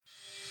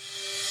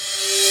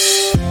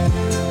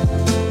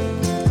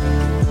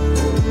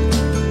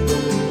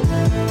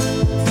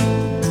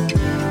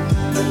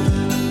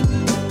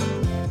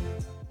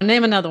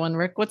name another one,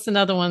 Rick. What's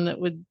another one that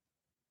would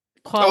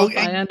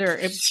qualify under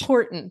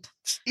important?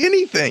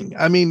 Anything.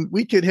 I mean,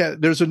 we could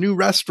have, there's a new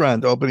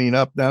restaurant opening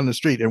up down the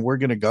street and we're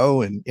going to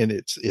go and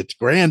it's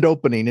grand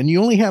opening and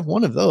you only have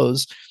one of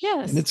those.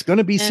 Yes. And it's going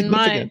to be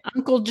significant. My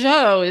Uncle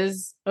Joe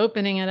is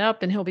opening it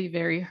up and he'll be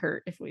very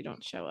hurt if we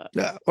don't show up.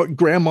 Or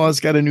grandma's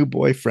got a new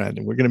boyfriend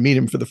and we're going to meet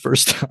him for the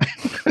first time.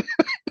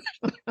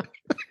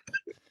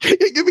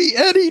 It could be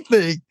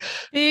anything.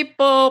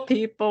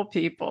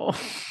 People.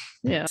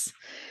 Yes.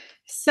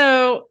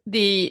 So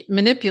the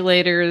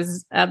manipulator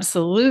is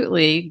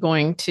absolutely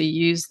going to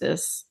use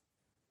this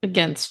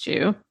against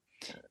you.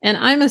 And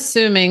I'm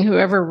assuming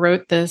whoever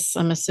wrote this,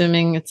 I'm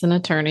assuming it's an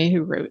attorney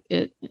who wrote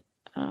it.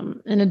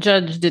 And a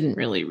judge didn't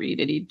really read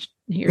it. He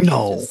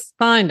just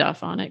signed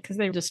off on it because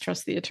they just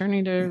trust the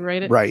attorney to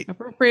write it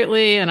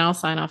appropriately. And I'll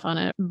sign off on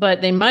it.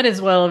 But they might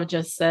as well have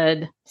just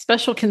said,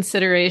 special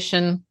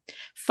consideration,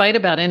 fight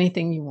about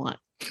anything you want.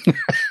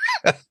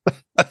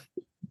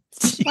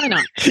 Why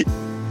not?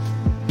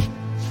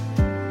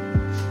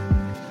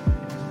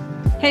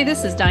 Hey,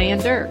 this is Diane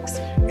Dirks.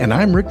 And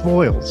I'm Rick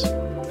Voiles.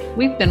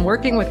 We've been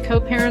working with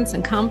co-parents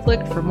in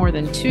conflict for more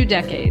than 2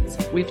 decades.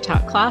 We've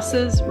taught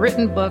classes,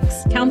 written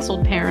books,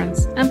 counseled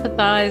parents,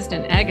 empathized,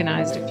 and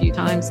agonized a few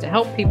times to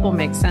help people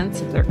make sense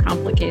of their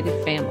complicated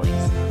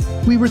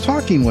families. We were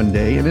talking one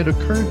day, and it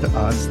occurred to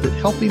us that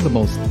helping the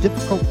most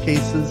difficult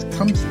cases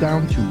comes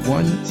down to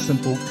one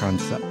simple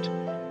concept.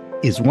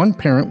 Is one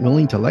parent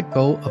willing to let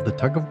go of the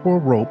tug-of-war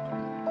rope,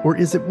 or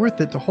is it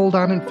worth it to hold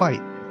on and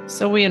fight?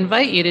 So we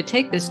invite you to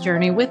take this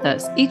journey with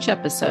us each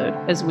episode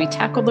as we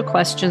tackle the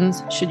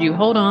questions, should you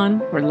hold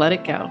on or let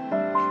it go?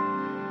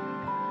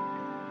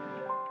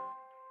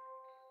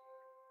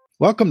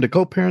 Welcome to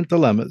Co-Parent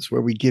Dilemmas, where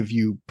we give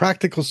you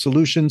practical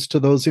solutions to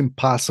those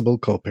impossible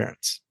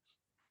co-parents.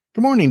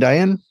 Good morning,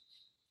 Diane.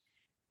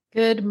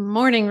 Good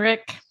morning,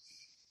 Rick.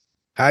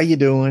 How you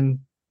doing?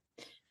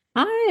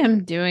 I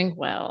am doing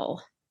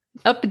well.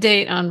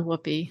 Update on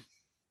Whoopi.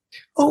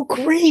 Oh,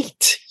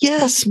 great.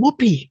 Yes,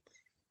 Whoopi.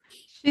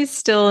 She's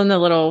still in the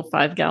little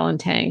 5-gallon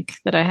tank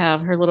that I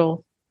have, her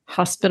little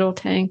hospital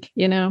tank,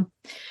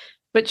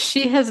 but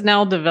she has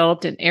now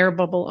developed an air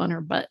bubble on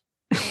her butt.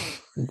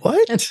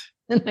 What?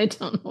 and I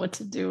don't know what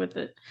to do with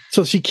it.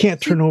 So she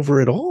can't turn over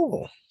at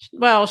all.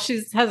 Well,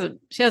 she hasn't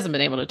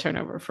been able to turn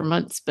over for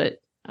months, but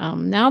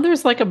now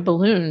there's like a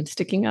balloon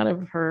sticking out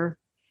of her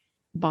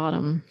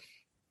bottom.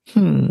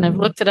 And I've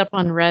looked it up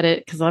on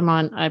Reddit because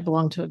I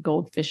belong to a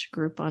goldfish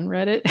group on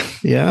Reddit.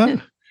 Yeah.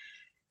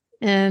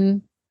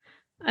 and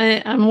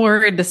I'm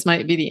worried this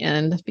might be the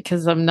end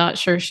because I'm not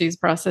sure she's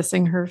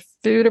processing her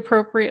food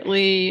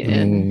appropriately.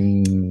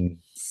 And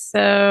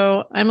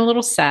so I'm a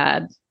little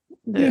sad.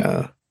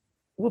 Yeah.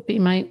 Whoopi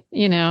might,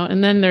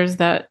 and then there's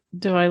that,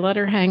 do I let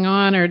her hang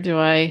on or do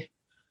I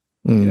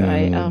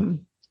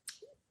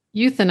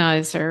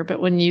euthanize her?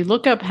 But when you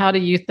look up how to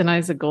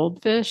euthanize a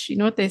goldfish, you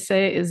know what they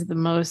say is the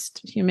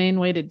most humane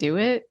way to do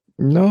it?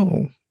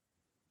 No.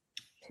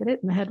 Hit it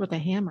in the head with a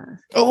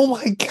hammer. Oh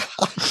my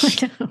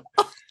gosh.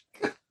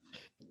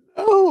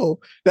 Oh,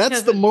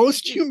 that's the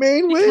most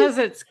humane way? Because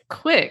it's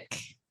quick.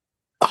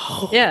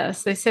 Oh.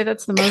 Yes, they say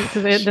that's the most,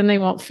 because then they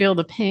won't feel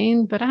the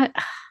pain. But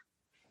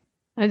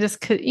I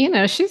just could,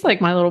 she's like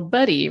my little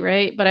buddy,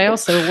 right? But I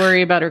also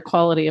worry about her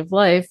quality of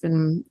life.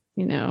 And,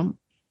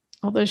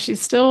 although she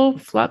still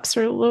flaps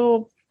her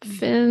little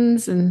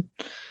fins and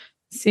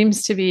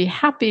seems to be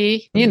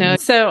happy,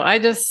 so I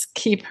just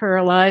keep her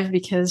alive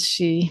because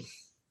she,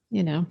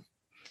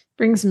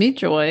 brings me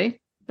joy.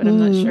 But I'm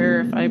not sure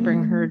if I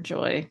bring her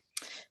joy.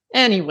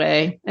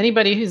 Anyway,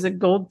 anybody who's a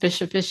goldfish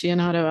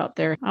aficionado out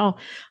there,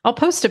 I'll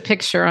post a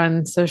picture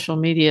on social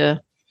media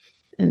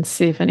and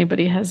see if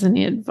anybody has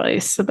any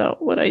advice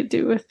about what I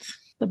do with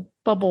the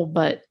bubble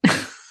butt.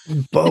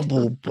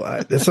 Bubble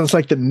butt. That sounds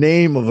like the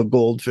name of a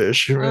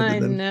goldfish rather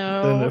than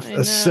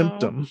a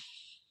symptom.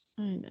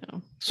 I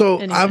know.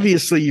 So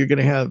obviously you're going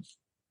to have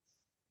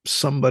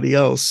somebody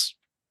else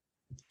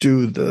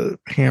do the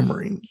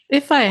hammering.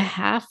 If I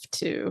have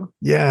to.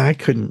 Yeah, I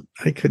couldn't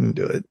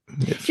do it.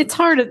 It's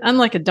hard.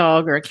 Unlike a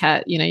dog or a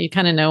cat, you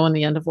kind of know when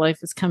the end of life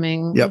is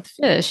coming. Yep. With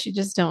fish, you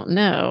just don't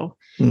know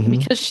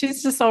because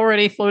she's just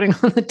already floating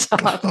on the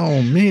top.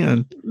 Oh,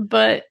 man.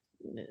 But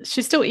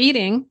she's still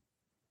eating.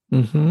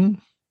 Mm-hmm.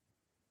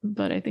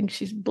 But I think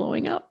she's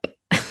blowing up.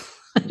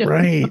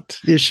 Right.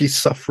 Know. Is she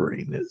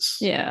suffering?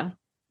 Yeah.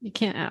 You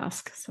can't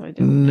ask. So I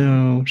don't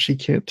know. She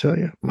can't tell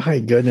you. My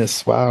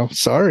goodness. Wow.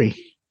 Sorry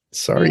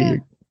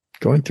you're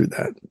going through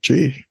that.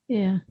 Gee.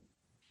 Yeah.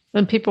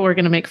 And people were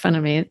going to make fun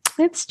of me.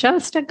 It's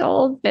just a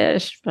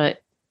goldfish, but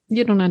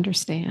you don't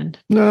understand.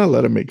 No,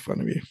 let them make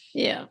fun of you.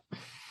 Yeah.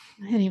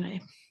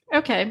 Anyway.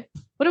 Okay.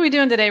 What are we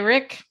doing today,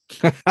 Rick?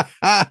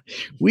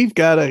 We've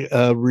got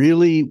a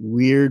really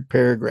weird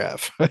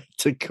paragraph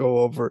to go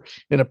over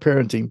in a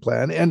parenting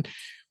plan. And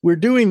we're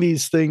doing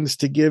these things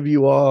to give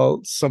you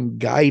all some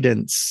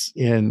guidance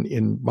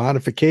in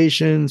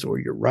modifications, or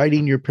you're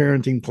writing your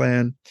parenting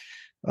plan.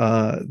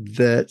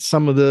 That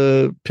some of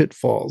the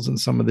pitfalls and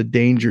some of the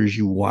dangers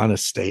you want to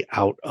stay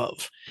out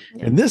of.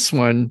 Yeah. And this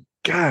one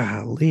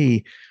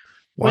golly,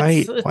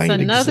 It's why it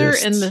another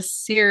in the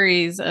exists.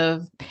 series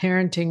of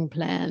parenting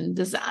plan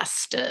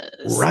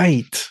disasters.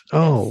 Right.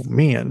 Oh Yes.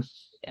 man.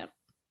 Yeah.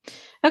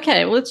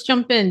 Okay, well, let's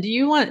jump in.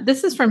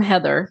 This is from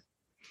Heather.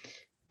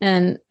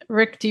 And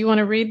Rick, do you want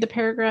to read the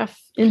paragraph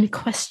in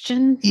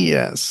question?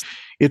 Yes.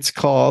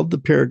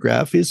 The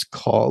paragraph is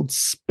called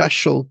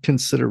special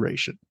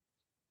consideration.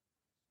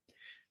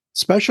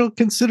 Special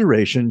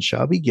consideration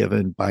shall be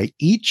given by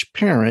each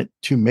parent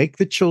to make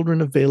the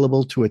children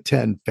available to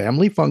attend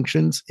family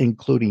functions,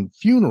 including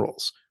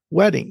funerals,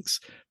 weddings,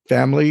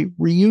 family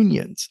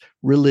reunions,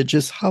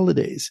 religious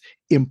holidays,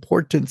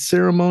 important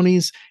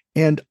ceremonies,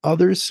 and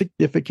other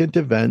significant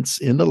events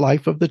in the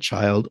life of the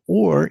child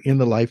or in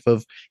the life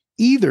of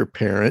either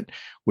parent,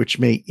 which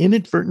may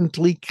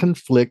inadvertently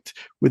conflict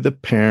with the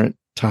parent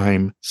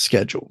time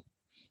schedule.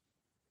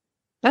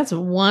 That's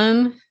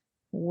one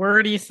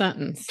wordy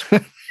sentence.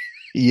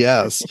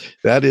 Yes,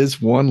 that is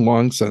one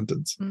long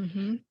sentence.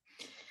 Mm-hmm.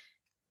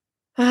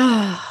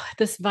 Oh,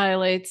 this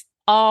violates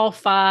all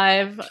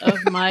 5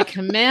 of my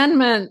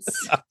commandments.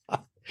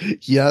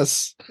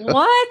 Yes.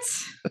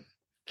 What?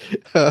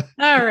 All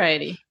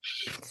righty.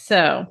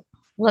 So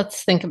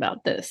let's think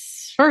about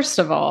this. First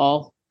of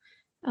all,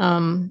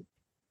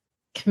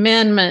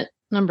 commandment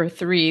number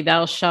 3,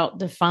 thou shalt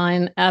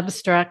define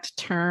abstract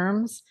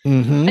terms.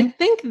 Mm-hmm. I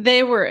think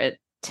they were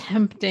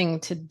attempting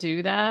to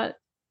do that.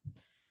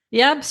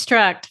 The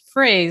abstract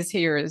phrase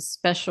here is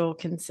special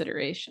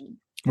consideration.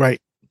 Right.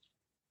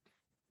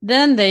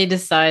 Then they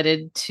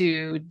decided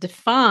to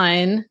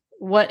define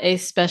what a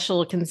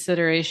special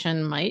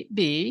consideration might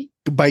be.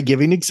 By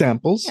giving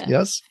examples,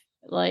 yes.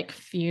 Like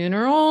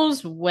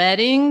funerals,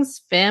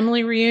 weddings,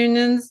 family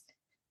reunions,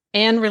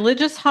 and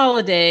religious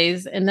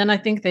holidays. And then I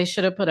think they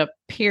should have put a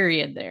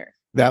period there.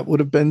 That would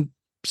have been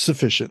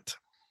sufficient.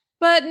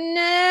 But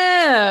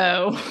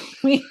no,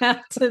 we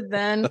have to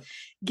then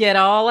get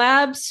all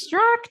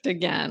abstract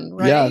again,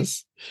 right?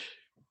 Yes.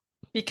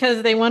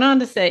 Because they went on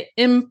to say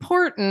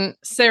important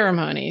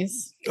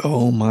ceremonies.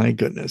 Oh my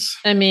goodness.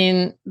 I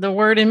mean, the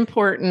word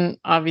important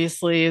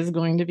obviously is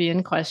going to be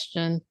in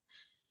question.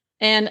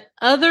 And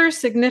other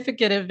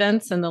significant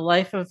events in the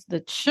life of the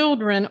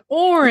children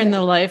or in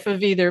the life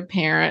of either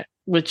parent,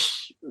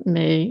 which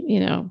may,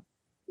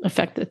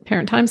 affect the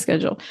parent time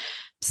schedule.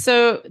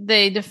 So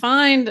they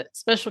defined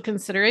special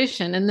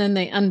consideration and then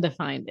they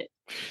undefined it.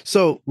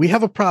 So we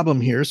have a problem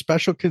here.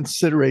 Special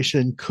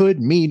consideration could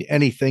mean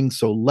anything.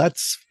 So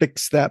let's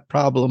fix that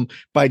problem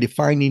by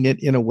defining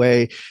it in a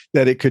way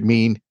that it could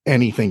mean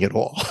anything at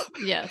all.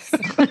 Yes,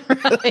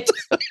 right.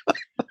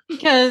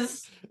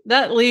 Because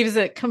that leaves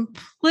it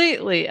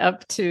completely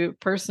up to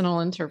personal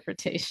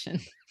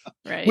interpretation,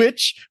 right?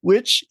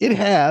 Which it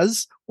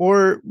has,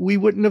 or we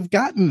wouldn't have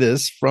gotten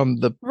this from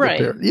the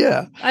right.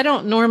 Yeah. I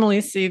don't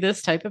normally see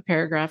this type of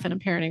paragraph in a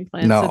parenting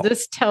plan. No. So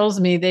this tells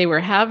me they were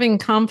having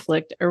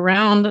conflict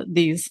around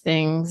these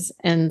things,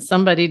 and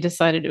somebody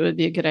decided it would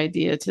be a good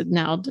idea to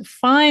now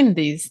define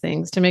these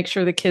things to make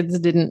sure the kids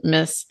didn't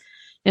miss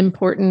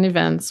important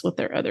events with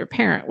their other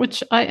parent,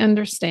 which I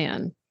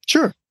understand.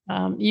 Sure.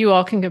 You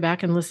all can go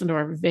back and listen to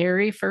our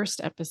very first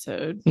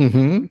episode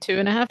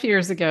 2.5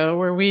 years ago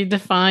where we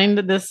defined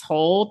this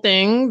whole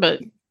thing.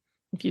 But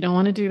if you don't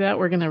want to do that,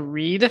 we're going to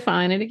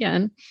redefine it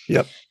again.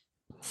 Yep.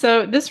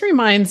 So this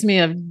reminds me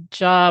of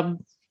job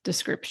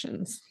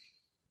descriptions.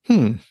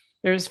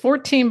 There's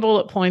 14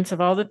 bullet points of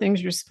all the things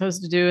you're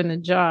supposed to do in the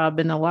job.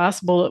 And the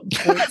last bullet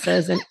point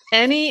says, and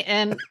any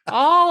and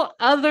all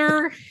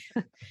other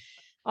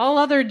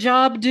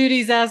job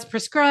duties as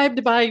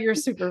prescribed by your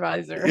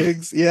supervisor.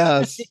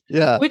 Yes.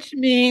 Yeah. Which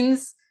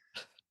means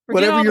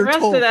forget all the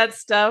rest of that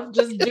stuff.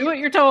 Just do what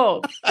you're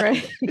told.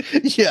 Right.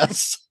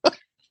 Yes.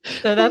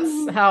 So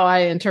that's how I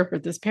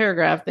interpret this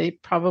paragraph. They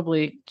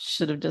probably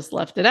should have just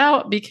left it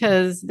out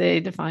because they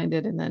defined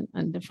it and then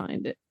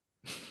undefined it.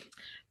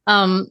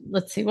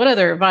 Let's see. What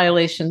other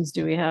violations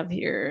do we have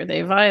here?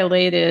 They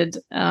violated,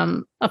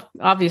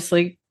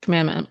 obviously,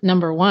 commandment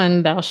number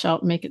 1, thou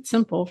shalt make it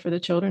simple for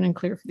the children and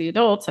clear for the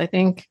adults. I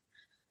think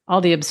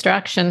all the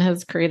abstraction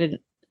has created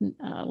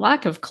a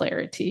lack of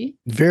clarity.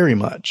 Very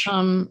much.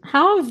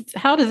 How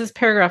does this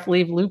paragraph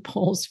leave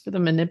loopholes for the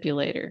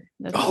manipulator?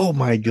 That's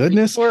my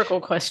goodness.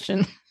 Rhetorical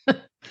question.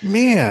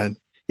 Man.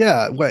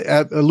 Yeah.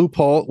 A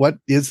loophole. What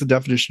is the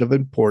definition of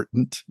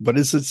important? What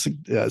is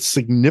a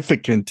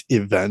significant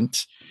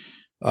event?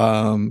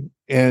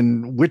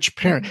 And which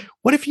parent?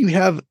 What if you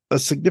have a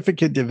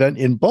significant event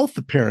in both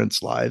the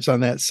parents' lives on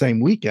that same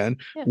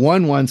weekend? Yes.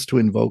 One wants to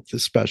invoke the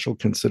special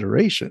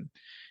consideration,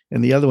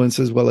 and the other one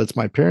says, well, it's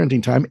my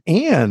parenting time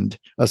and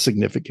a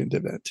significant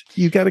event.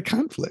 You got a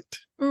conflict.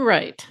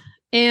 Right.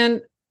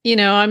 And,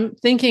 I'm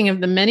thinking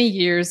of the many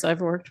years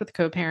I've worked with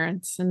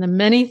co-parents and the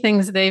many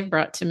things they've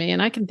brought to me.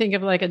 And I can think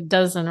of like a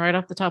dozen right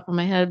off the top of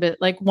my head, but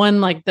like one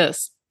like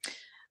this.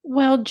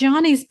 Well,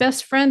 Johnny's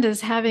best friend is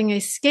having a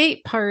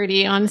skate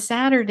party on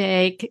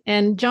Saturday,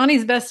 and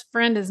Johnny's best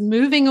friend is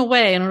moving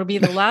away, and it'll be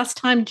the last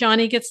time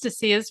Johnny gets to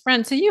see his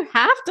friend. So you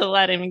have to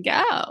let him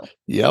go.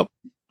 Yep.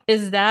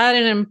 Is that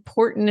an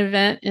important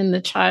event in the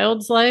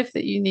child's life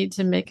that you need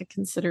to make a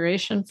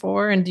consideration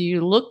for? And do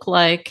you look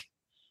like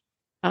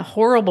a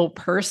horrible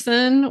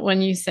person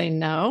when you say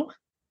no?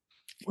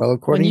 Well, When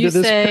according you to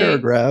this say,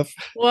 paragraph,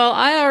 well,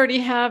 I already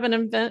have an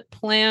event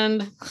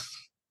planned.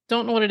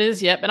 Don't know what it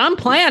is yet, but I'm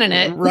planning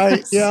it.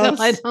 right? So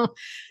I Yes. don't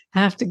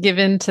have to give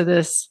in to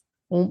this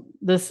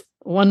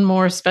one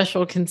more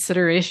special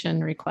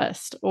consideration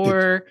request.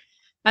 Or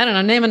I don't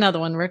know, name another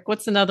one, Rick.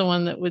 What's another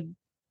one that would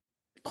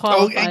Oh,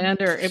 qualify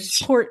under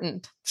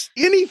important?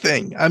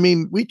 anything. I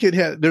mean, we could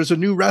have. There's a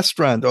new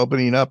restaurant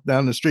opening up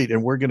down the street,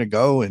 and we're going to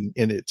go, and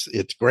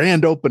it's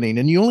grand opening,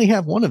 and you only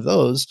have one of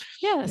those,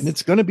 and Yes.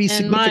 it's going to be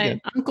And my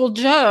significant. Uncle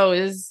Joe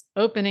is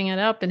opening it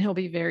up, and he'll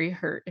be very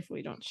hurt if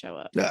we don't show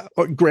up.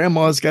 Or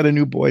grandma's got a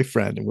new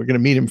boyfriend, and we're going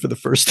to meet him for the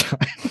first time.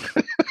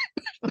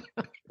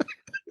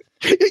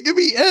 It could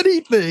be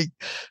anything.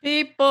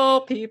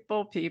 People.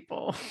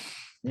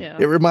 Yeah.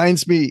 It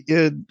reminds me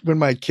when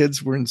my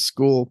kids were in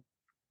school.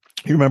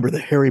 You remember the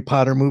Harry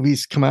Potter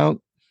movies come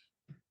out?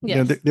 Yes.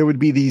 You know, there would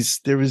be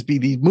these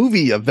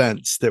movie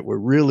events that were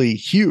really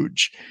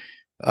huge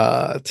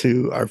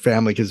to our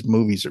family because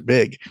movies are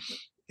big.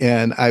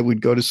 And I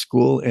would go to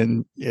school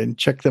and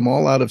check them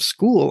all out of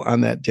school on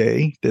that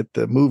day that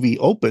the movie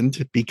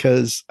opened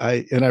because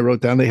I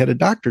wrote down they had a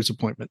doctor's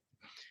appointment.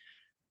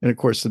 And of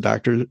course, the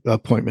doctor's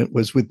appointment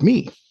was with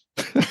me.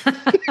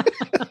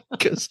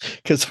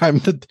 Because I'm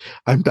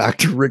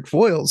Dr. Rick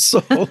Foyles.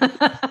 So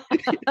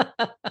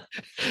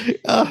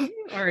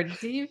or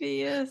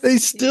devious. They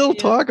still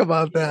talk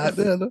about that.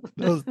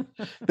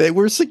 They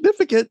were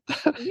significant.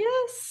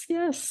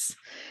 Yes.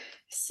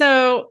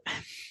 So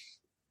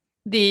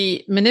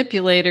the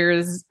manipulator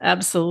is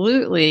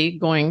absolutely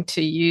going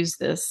to use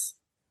this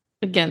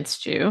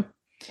against you.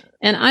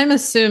 And I'm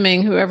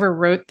assuming whoever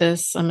wrote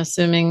this, I'm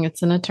assuming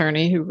it's an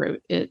attorney who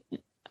wrote it.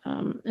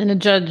 And a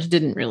judge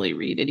didn't really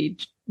read it. He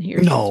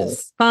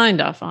just signed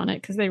off on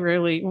it because they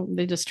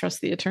just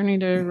trust the attorney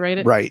to write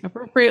it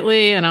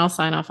appropriately, and I'll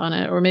sign off on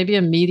it. Or maybe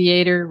a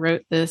mediator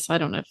wrote this. I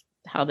don't know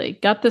how they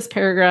got this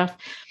paragraph,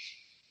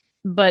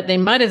 but they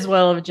might as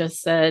well have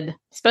just said,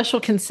 special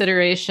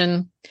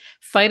consideration,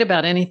 fight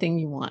about anything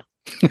you want.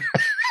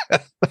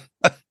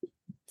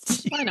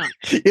 Why not?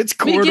 It's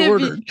court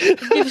ordered. It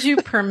gives you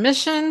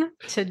permission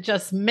to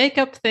just make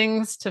up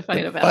things to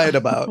fight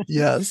about.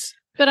 Yes.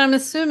 But I'm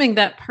assuming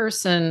that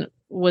person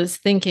was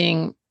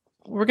thinking,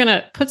 we're going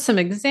to put some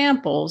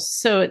examples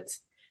so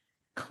it's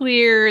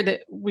clear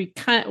that we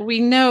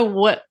know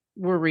what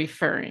we're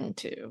referring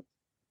to.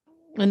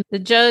 And the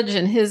judge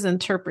and his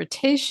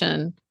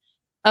interpretation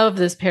of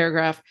this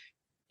paragraph,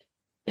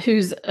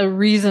 who's a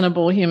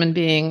reasonable human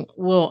being,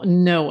 will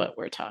know what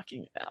we're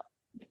talking about.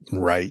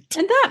 Right.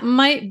 And that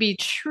might be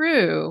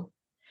true.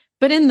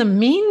 But in the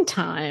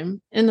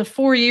meantime, in the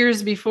 4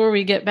 years before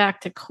we get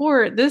back to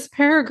court, this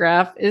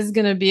paragraph is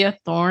going to be a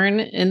thorn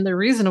in the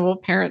reasonable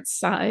parent's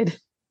side.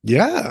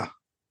 Yeah.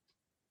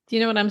 Do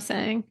you know what I'm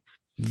saying?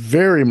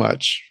 Very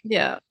much.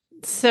 Yeah.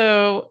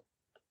 So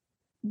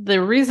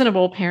the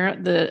reasonable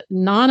parent, the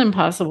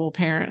non-impossible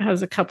parent,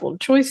 has a couple of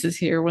choices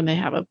here when they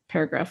have a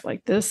paragraph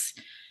like this.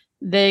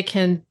 They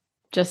can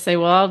just say,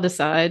 well, I'll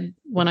decide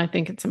when I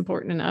think it's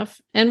important enough.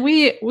 And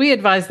we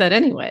advise that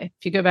anyway.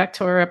 If you go back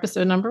to our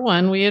episode number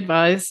 1, we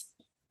advise,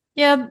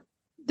 yeah,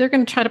 they're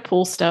going to try to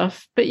pull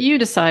stuff, but you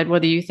decide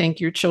whether you think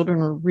your children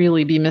will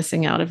really be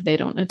missing out if they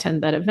don't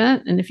attend that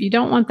event. And if you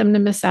don't want them to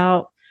miss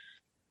out,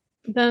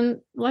 then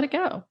let it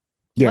go.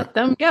 Yeah. Let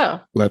them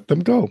go. Let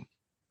them go.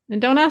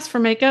 And don't ask for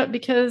makeup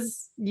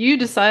because you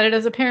decided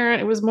as a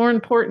parent it was more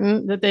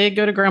important that they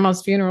go to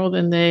grandma's funeral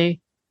than they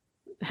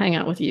hang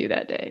out with you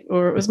that day.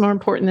 Or it was more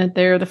important that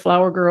they're the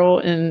flower girl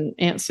in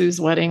Aunt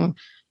Sue's wedding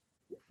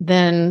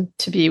than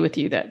to be with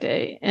you that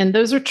day. And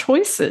those are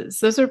choices.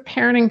 Those are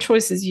parenting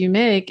choices you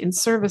make in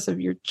service of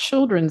your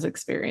children's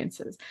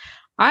experiences.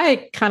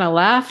 I kind of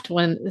laughed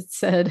when it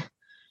said,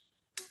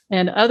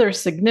 and other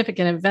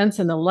significant events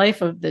in the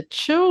life of the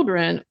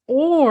children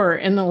or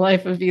in the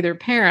life of either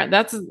parent.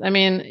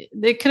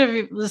 They could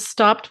have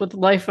stopped with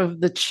life of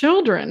the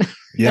children.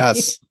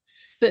 Yes.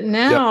 But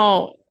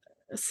now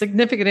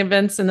significant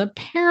events in the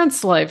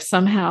parent's life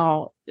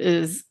somehow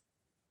is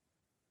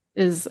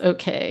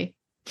okay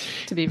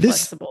to be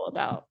flexible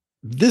about.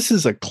 This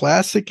is a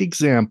classic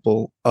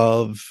example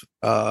of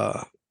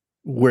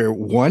where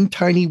one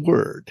tiny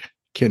word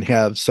can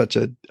have such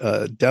a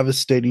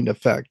devastating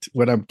effect.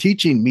 When I'm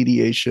teaching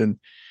mediation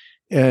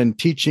and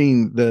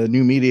teaching the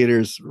new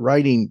mediators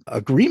writing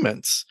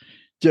agreements,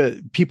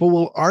 people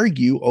will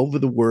argue over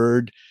the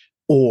word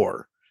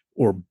or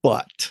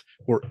but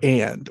or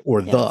and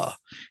or the.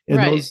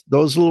 And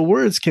those little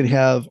words can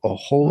have a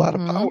whole lot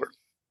of power.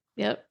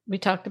 Yep. We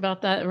talked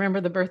about that.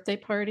 Remember the birthday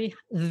party?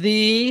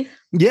 The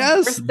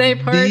birthday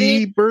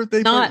party. The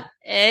birthday not party.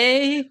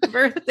 A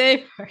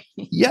birthday party.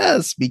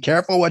 Yes. Be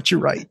careful what you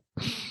write.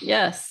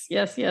 Yes.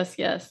 Hey,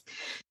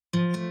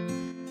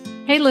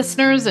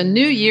 listeners, a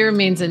new year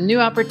means a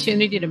new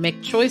opportunity to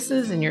make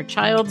choices in your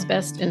child's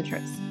best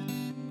interest.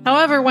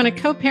 However, when a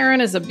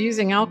co-parent is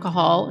abusing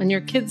alcohol and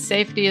your kid's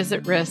safety is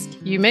at risk,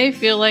 you may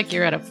feel like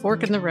you're at a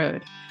fork in the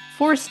road,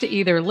 forced to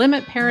either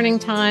limit parenting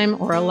time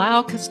or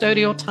allow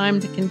custodial time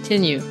to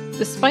continue,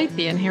 despite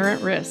the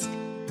inherent risk.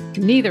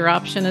 Neither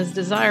option is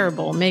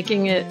desirable,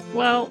 making it,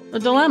 well, a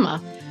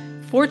dilemma.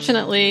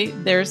 Fortunately,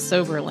 there's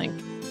SoberLink.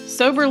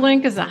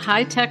 SoberLink is a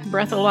high-tech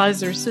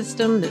breathalyzer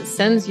system that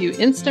sends you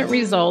instant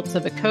results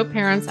of a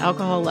co-parent's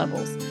alcohol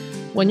levels.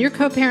 When your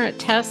co-parent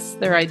tests,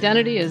 their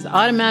identity is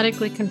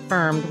automatically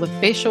confirmed with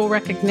facial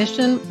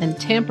recognition, and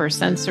tamper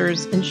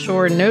sensors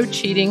ensure no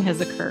cheating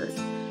has occurred.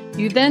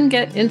 You then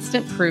get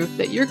instant proof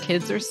that your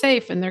kids are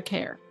safe in their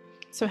care.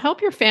 So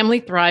help your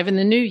family thrive in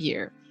the new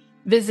year.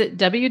 Visit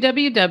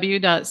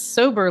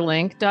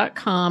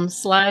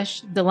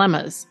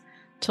www.soberlink.com/dilemmas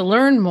to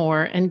learn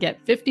more and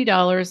get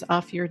 $50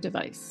 off your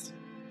device.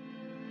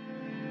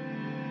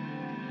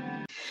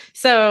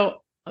 So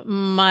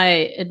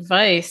my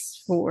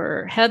advice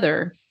for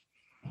Heather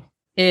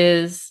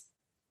is,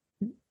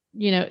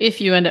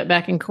 if you end up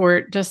back in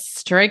court, just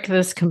strike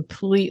this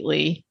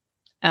completely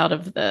out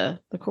of the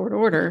court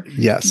order.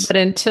 Yes. But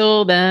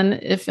until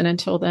then,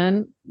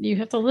 you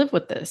have to live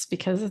with this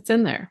because it's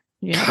in there.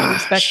 You have to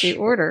respect the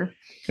order.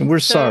 And we're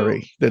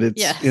sorry that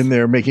it's in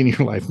there making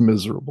your life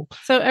miserable.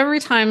 So every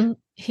time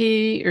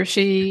he or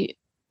she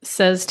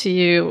says to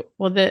you,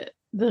 well,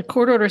 the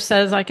court order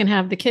says I can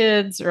have the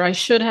kids, or I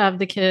should have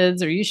the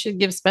kids, or you should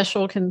give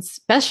special,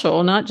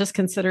 not just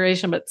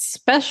consideration, but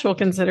special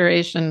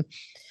consideration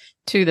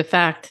to the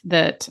fact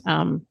that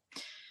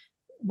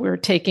we're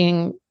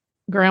taking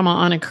grandma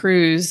on a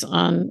cruise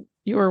on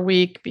your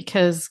week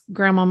because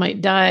grandma might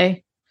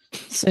die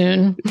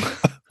soon.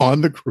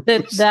 On the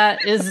cruise.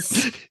 That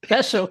is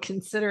special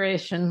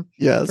consideration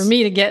for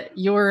me to get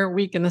your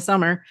week in the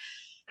summer.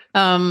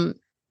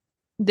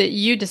 That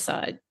you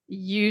decide.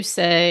 You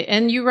say,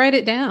 and you write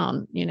it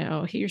down,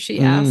 he or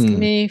she asked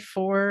me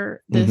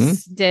for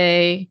this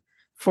day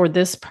for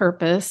this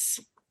purpose.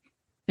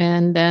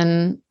 And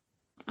then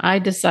I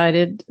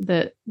decided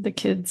that the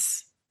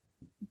kids,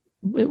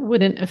 it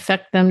wouldn't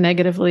affect them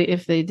negatively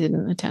if they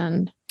didn't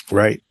attend.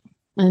 Right.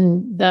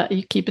 And that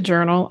you keep a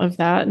journal of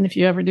that. And if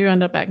you ever do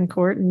end up back in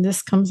court and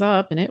this comes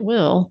up, and it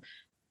will,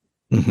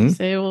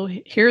 say, well,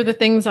 here are the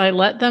things I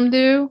let them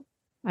do.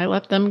 I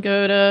let them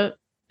go to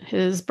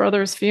his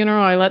brother's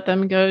funeral. I let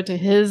them go to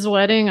his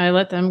wedding. I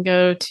let them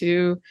go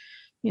to,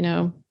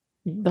 the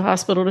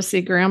hospital to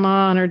see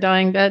grandma on her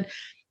dying bed.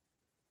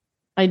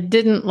 I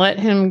didn't let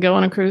him go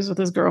on a cruise with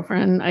his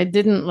girlfriend. I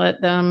didn't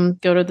let them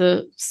go to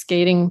the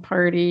skating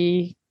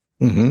party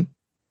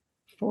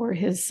for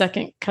his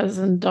second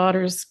cousin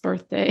daughter's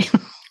birthday.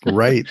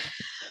 Right.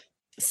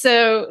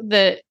 So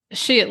that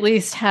she at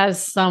least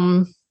has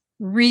some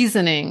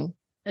reasoning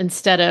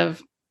instead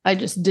of, I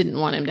just didn't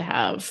want him to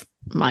have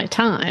my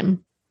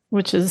time,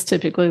 which is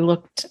typically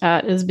looked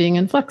at as being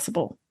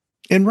inflexible.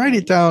 And write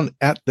it down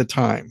at the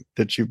time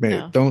that you've made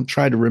it. Don't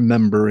try to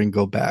remember and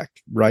go back.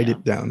 Write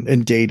it down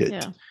and date it.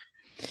 Yeah.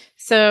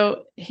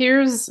 So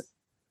here's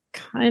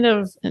kind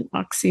of an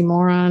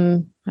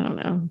oxymoron. I don't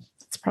know.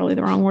 It's probably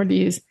the wrong word to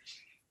use.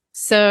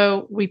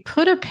 So we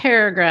put a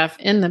paragraph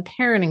in the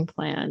parenting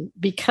plan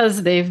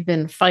because they've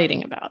been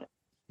fighting about it.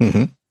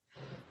 And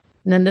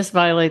then this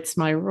violates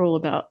my rule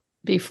about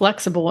be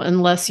flexible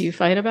unless you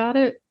fight about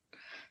it.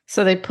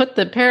 So they put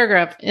the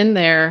paragraph in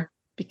there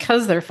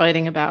because they're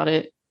fighting about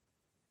it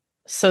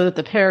so that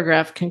the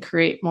paragraph can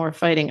create more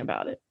fighting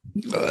about it.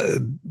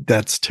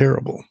 That's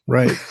terrible.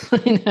 Right.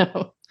 I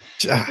know.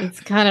 It's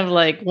kind of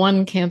like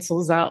one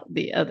cancels out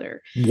the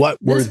other. What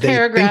were this they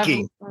paragraph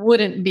thinking?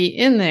 Wouldn't be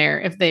in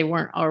there if they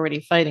weren't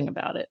already fighting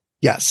about it.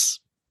 Yes.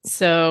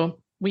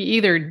 So we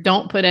either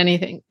don't put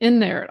anything in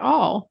there at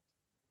all,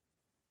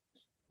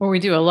 or we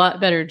do a lot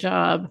better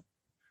job.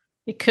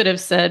 It could have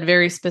said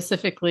very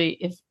specifically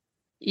if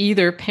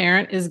either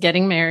parent is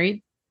getting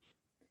married,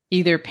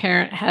 either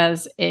parent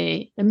has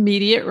a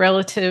immediate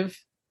relative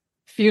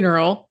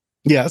funeral.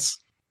 Yes.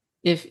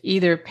 If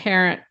either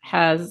parent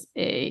has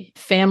a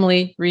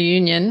family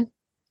reunion,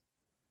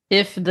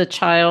 if the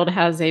child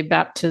has a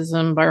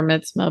baptism, bar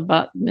mitzvah,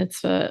 bat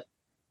mitzvah,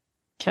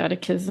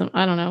 catechism,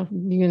 I don't know,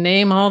 you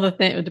name all the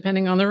things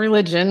depending on the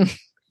religion.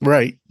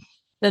 Right.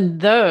 Then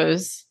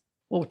those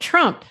will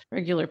trump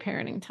regular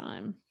parenting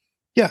time.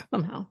 Yeah.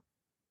 Somehow.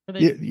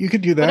 You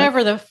could do that.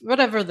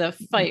 Whatever the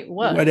fight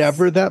was.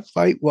 Whatever that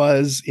fight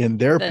was in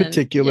their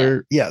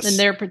particular, in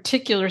their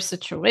particular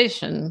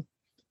situation,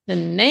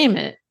 then name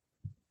it.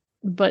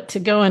 But to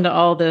go into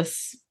all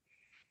this,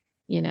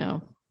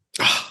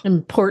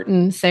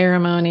 important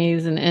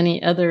ceremonies and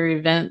any other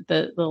event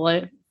that the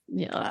life,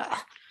 Well,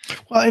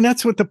 and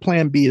that's what the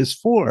plan B is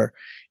for.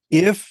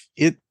 If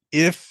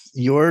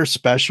your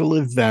special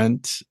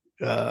event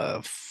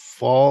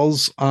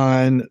falls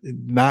on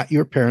not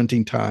your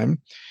parenting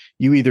time,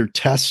 you either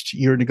test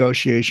your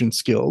negotiation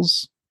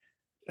skills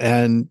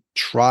and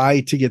try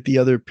to get the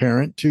other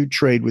parent to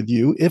trade with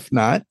you. If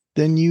not,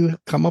 then you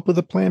come up with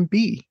a plan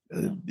B.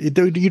 You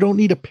don't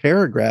need a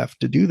paragraph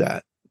to do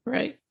that.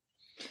 Right.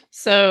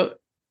 So,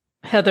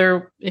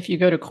 Heather, if you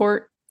go to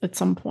court at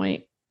some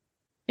point,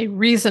 a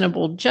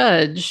reasonable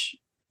judge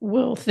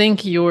will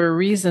think your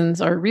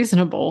reasons are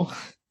reasonable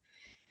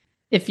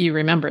if you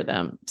remember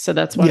them. So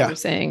that's why we're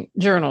saying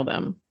journal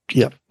them.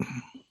 Yep.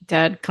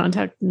 Dad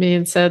contacted me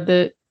and said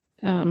that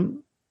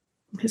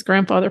his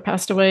grandfather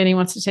passed away and he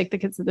wants to take the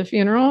kids to the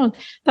funeral. And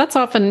that's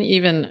often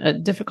even a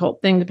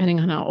difficult thing depending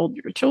on how old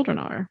your children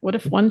are. What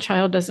if one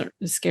child is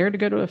scared to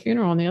go to a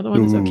funeral and the other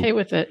one is okay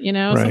with it? You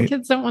know, some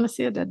kids don't want to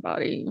see a dead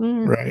body.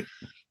 Right.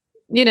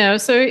 You know,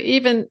 so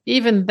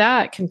even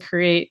that can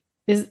create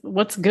is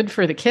what's good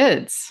for the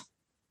kids,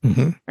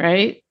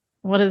 right?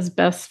 What is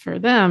best for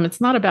them?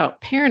 It's not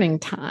about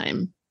parenting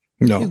time.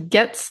 No. Who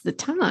gets the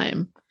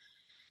time?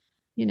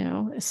 You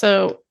know,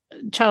 so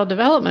child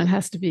development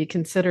has to be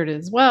considered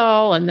as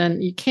well. And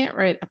then you can't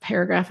write a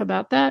paragraph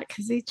about that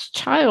because each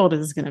child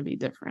is going to be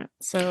different.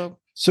 So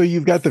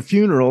you've got the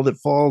funeral that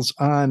falls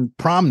on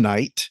prom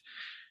night,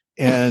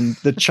 and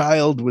the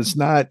child was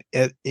not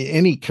at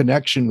any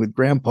connection with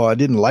grandpa,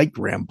 didn't like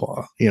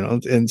grandpa, you know,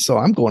 and so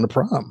I'm going to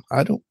prom.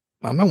 I don't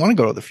want to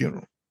go to the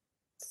funeral.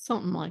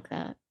 Something like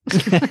that.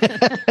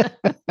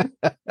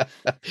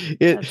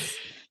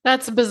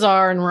 That's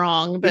bizarre and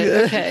wrong, but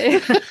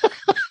okay.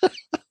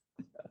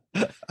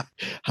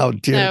 How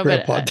dare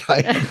grandpa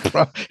die on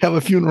prom, have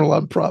a funeral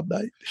on prom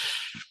night?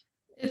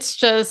 It's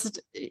just,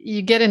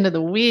 you get into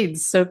the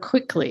weeds so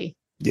quickly.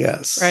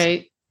 Yes.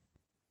 Right.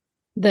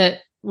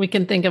 That we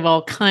can think of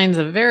all kinds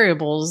of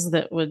variables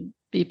that would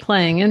be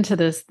playing into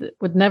this that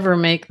would never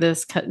make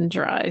this cut and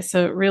dry.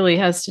 So it really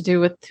has to do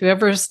with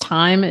whoever's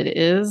time it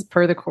is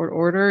per the court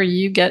order.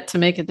 You get to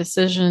make a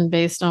decision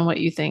based on what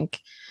you think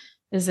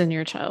is in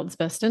your child's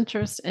best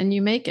interest, and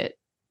you make it.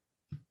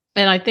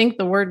 And I think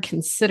the word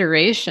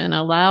consideration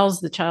allows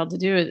the child to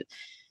do it.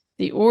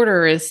 The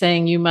order is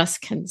saying you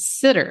must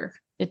consider.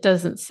 It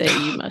doesn't say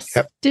you must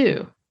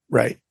do.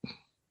 Right.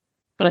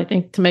 But I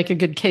think to make a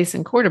good case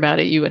in court about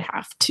it, you would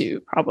have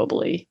to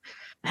probably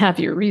have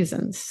your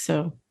reasons.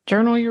 So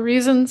journal your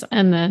reasons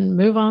and then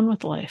move on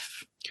with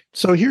life.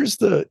 So here's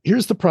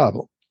the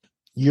problem.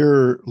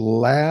 Your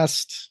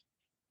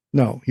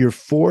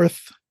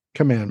fourth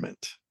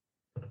commandment.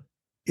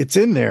 It's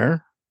in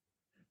there.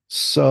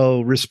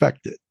 So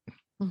respect it.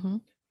 Mm-hmm.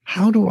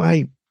 How do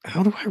I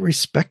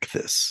respect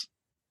this?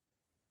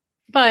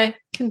 By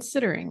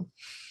considering.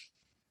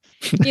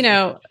 You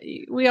know,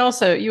 you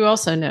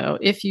also know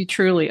if you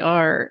truly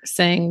are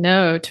saying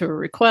no to a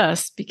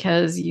request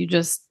because you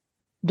just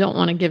don't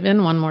want to give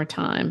in one more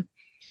time,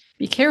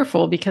 be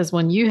careful, because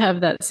when you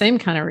have that same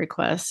kind of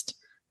request,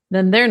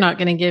 then they're not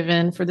going to give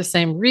in for the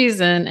same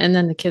reason. And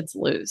then the kids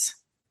lose.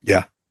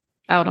 Yeah.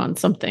 Out on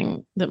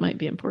something that might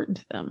be important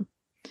to them.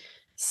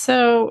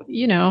 So,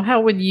 you know,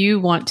 how would you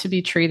want to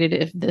be treated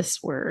if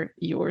this were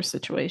your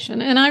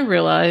situation? And I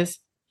realize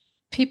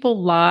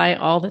people lie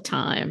all the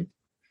time.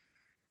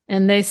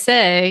 And they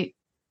say,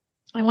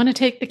 I want to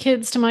take the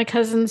kids to my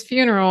cousin's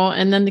funeral.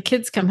 And then the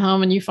kids come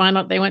home and you find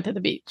out they went to the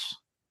beach.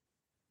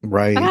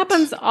 Right. That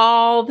happens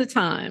all the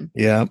time.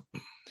 Yeah.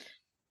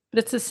 But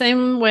it's the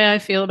same way I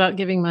feel about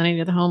giving money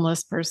to the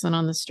homeless person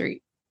on the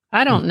street.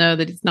 I don't know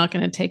that he's not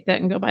going to take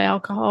that and go buy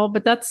alcohol,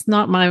 but that's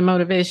not my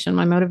motivation.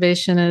 My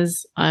motivation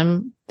is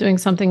I'm doing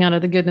something out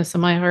of the goodness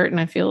of my heart. And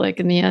I feel like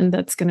in the end,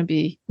 that's going to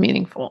be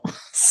meaningful.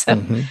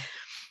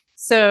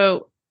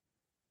 So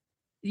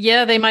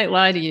yeah, they might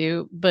lie to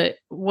you, but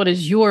what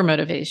is your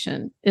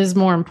motivation is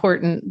more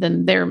important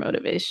than their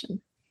motivation.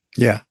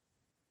 Yeah.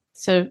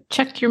 So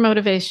check your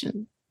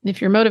motivation. If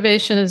your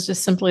motivation is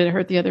just simply to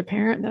hurt the other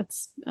parent,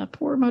 that's a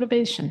poor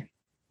motivation.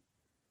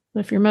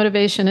 If your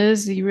motivation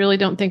is you really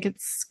don't think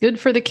it's good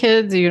for the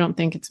kids, or you don't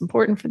think it's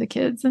important for the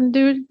kids, then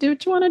do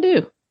what you want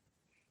to do.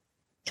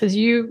 Because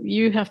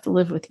you have to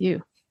live with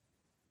you.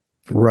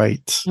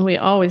 Right. And we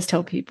always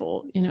tell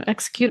people, you know,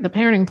 execute the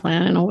parenting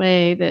plan in a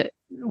way that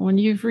when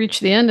you've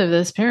reached the end of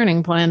this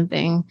parenting plan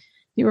thing,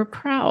 you are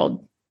proud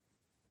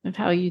of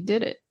how you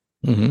did it.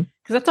 Because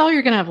that's all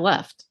you're going to have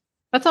left.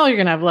 That's all you're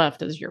going to have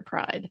left is your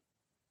pride.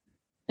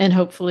 And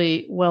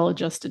hopefully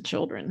well-adjusted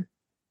children.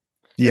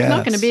 Yes. There's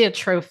not going to be a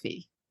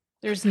trophy.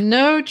 There's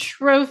no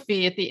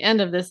trophy at the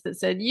end of this that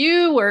said,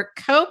 you were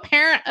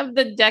co-parent of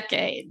the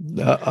decade.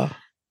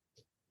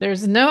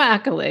 There's no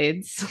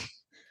accolades.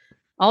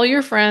 All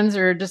your friends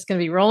are just going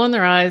to be rolling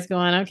their eyes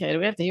going, okay, do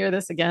we have to hear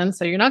this again?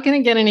 So you're not going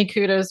to get any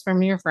kudos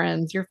from your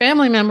friends. Your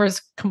family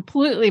members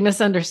completely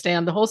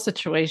misunderstand the whole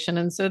situation.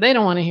 And so they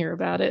don't want to hear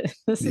about it.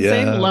 This is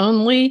a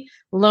lonely,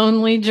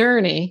 lonely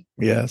journey.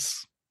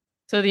 Yes.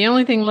 So the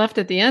only thing left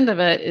at the end of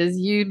it is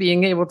you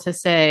being able to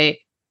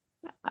say,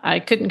 I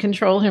couldn't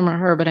control him or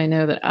her, but I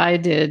know that I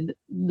did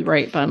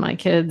right by my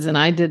kids and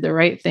I did the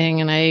right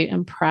thing. And I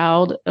am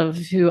proud of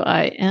who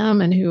I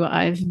am and who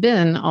I've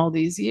been all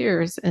these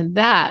years. And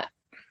that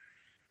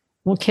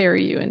will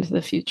carry you into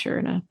the future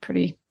in a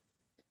pretty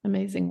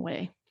amazing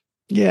way.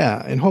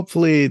 Yeah. And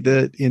hopefully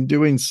that in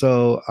doing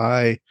so,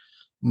 I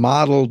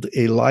modeled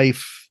a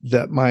life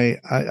that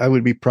I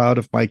would be proud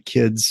of my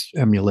kids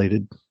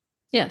emulated.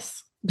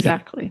 Yes,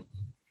 exactly.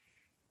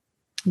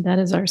 That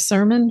is our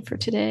sermon for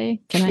today.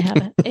 Can I have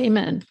an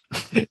amen?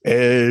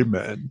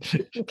 Amen.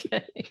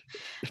 Okay.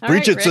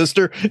 Preach it,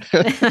 sister.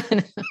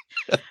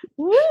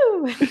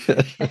 Woo.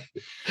 Okay.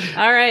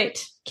 All right.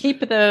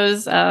 Keep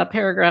those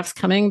paragraphs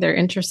coming. They're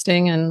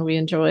interesting, and we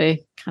enjoy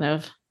kind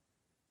of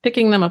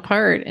picking them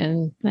apart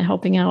and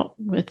helping out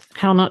with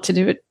how not to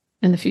do it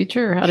in the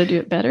future, or how to do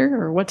it better,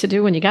 or what to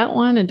do when you got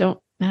one and don't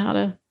know how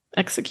to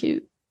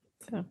execute.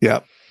 So.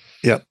 Yep.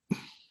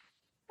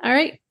 All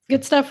right.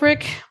 Good stuff,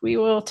 Rick. We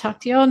will talk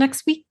to you all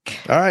next week.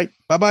 All right.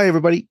 Bye-bye,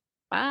 everybody.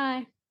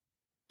 Bye.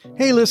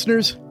 Hey,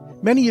 listeners.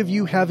 Many of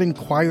you have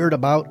inquired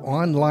about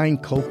online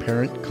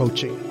co-parent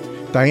coaching.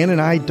 Diane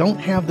and I don't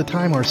have the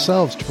time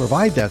ourselves to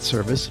provide that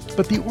service,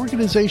 but the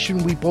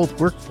organization we both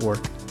work for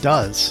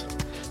does.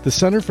 The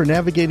Center for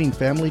Navigating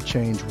Family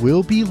Change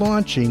will be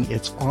launching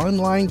its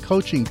online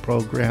coaching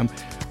program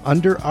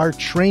under our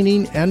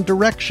training and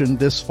direction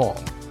this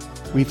fall.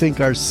 We think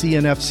our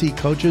CNFC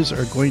coaches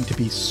are going to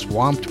be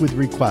swamped with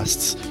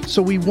requests,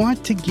 so we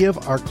want to give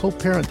our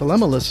co-parent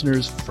dilemma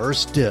listeners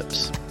first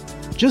dibs.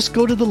 Just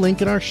go to the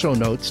link in our show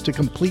notes to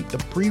complete the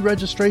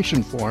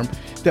pre-registration form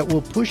that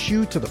will push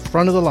you to the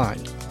front of the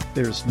line.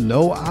 There's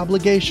no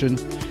obligation,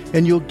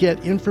 and you'll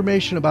get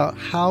information about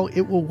how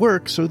it will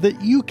work so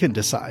that you can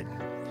decide.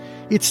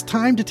 It's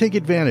time to take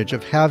advantage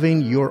of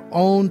having your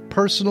own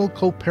personal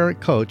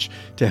co-parent coach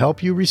to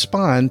help you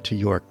respond to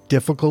your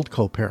difficult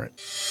co-parent.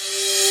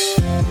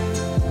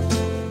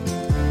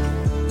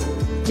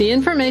 The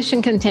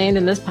information contained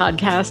in this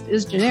podcast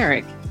is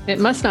generic. It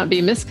must not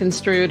be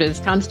misconstrued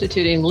as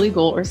constituting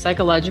legal or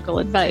psychological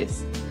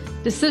advice.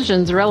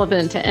 Decisions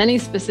relevant to any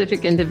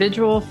specific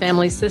individual,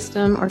 family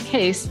system, or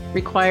case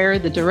require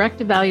the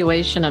direct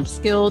evaluation of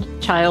skilled,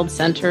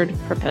 child-centered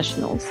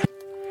professionals.